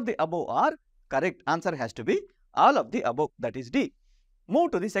 Which of the above are correct? Answer has to be all of the above, that is D.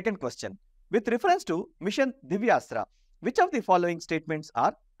 Move to the second question. With reference to Mission Divyastra, which of the following statements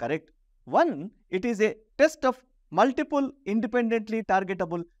are correct? 1. It is a test of multiple independently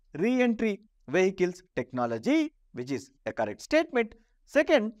targetable re-entry vehicles technology, which is a correct statement.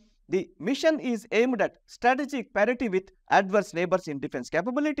 Second, The mission is aimed at strategic parity with adverse neighbors in defense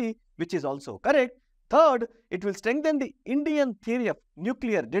capability, which is also correct. Third, it will strengthen the Indian theory of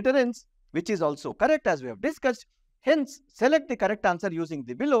nuclear deterrence, which is also correct as we have discussed. Hence, select the correct answer using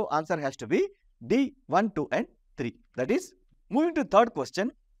the below. Answer has to be D, 1, 2 and 3. That is, moving to the third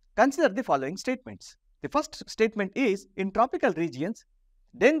question, consider the following statements. The first statement is, in tropical regions,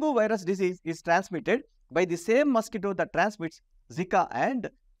 dengue virus disease is transmitted by the same mosquito that transmits Zika and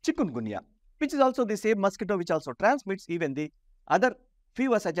chikungunya, which is also the same mosquito which also transmits even the other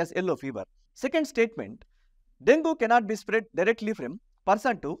fever such as yellow fever. Second statement, dengue cannot be spread directly from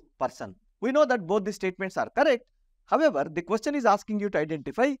person to person. We know that both the statements are correct. However, the question is asking you to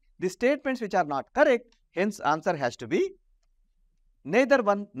identify the statements which are not correct. Hence, answer has to be neither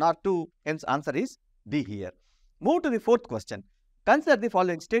 1 nor 2. Hence, answer is D here. Move to the fourth question. Consider the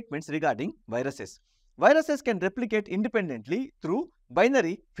following statements regarding viruses. Viruses can replicate independently through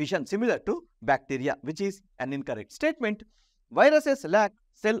binary fission similar to bacteria, which is an incorrect statement. Viruses lack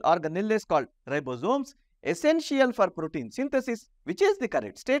cell organelles called ribosomes, essential for protein synthesis, which is the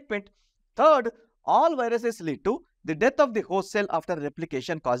correct statement. Third, all viruses lead to the death of the host cell after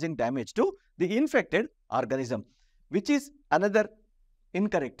replication, causing damage to the infected organism, which is another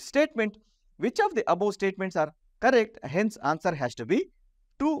incorrect statement. Which of the above statements are correct? Hence, answer has to be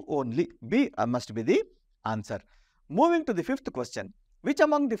 2 only. B must be the answer. Moving to the fifth question. Which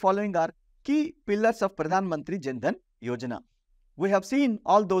among the following are key pillars of Pradhan Mantri Jan Dhan Yojana? We have seen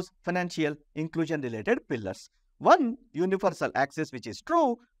all those financial inclusion related pillars. 1. Universal access, which is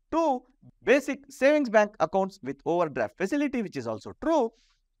true. 2. Basic savings bank accounts with overdraft facility, which is also true.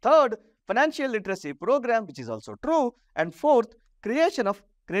 Third, financial literacy program, which is also true. And fourth, creation of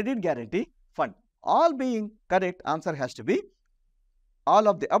credit guarantee fund. All being correct, answer has to be all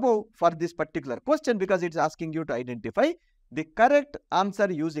of the above for this particular question, because it is asking you to identify the correct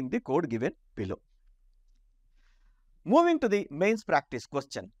answer using the code given below. Moving to the mains practice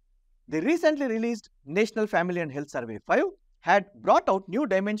question. The recently released National Family and Health Survey 5 had brought out new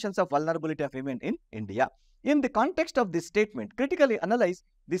dimensions of vulnerability of women in India. In the context of this statement, critically analyze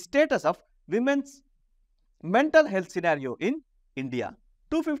the status of women's mental health scenario in India.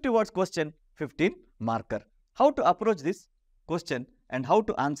 250 words question, 15 marker. How to approach this question and how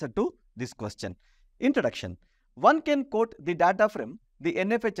to answer to this question. Introduction. One can quote the data from the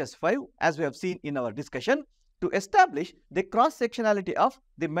NFHS 5 as we have seen in our discussion to establish the cross-sectionality of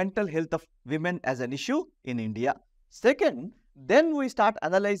the mental health of women as an issue in India. Second, then we start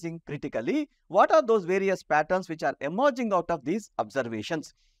analyzing critically what are those various patterns which are emerging out of these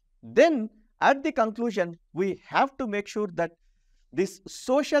observations. Then at the conclusion, we have to make sure that this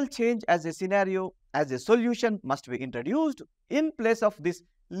social change as a scenario, as a solution must be introduced in place of this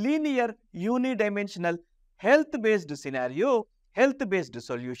linear unidimensional health-based scenario, health-based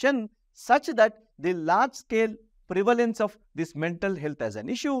solution, such that the large-scale prevalence of this mental health as an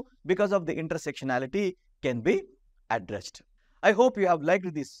issue because of the intersectionality can be addressed. I hope you have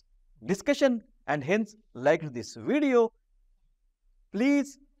liked this discussion and hence liked this video.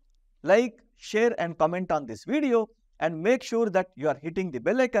 Please like, share and comment on this video and make sure that you are hitting the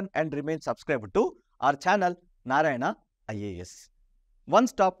bell icon and remain subscribed to our channel Narayana IAS.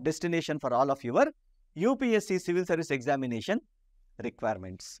 One-stop destination for all of your UPSC Civil Service examination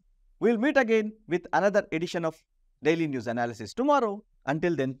requirements. We will meet again with another edition of Daily News Analysis tomorrow.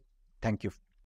 Until then, thank you.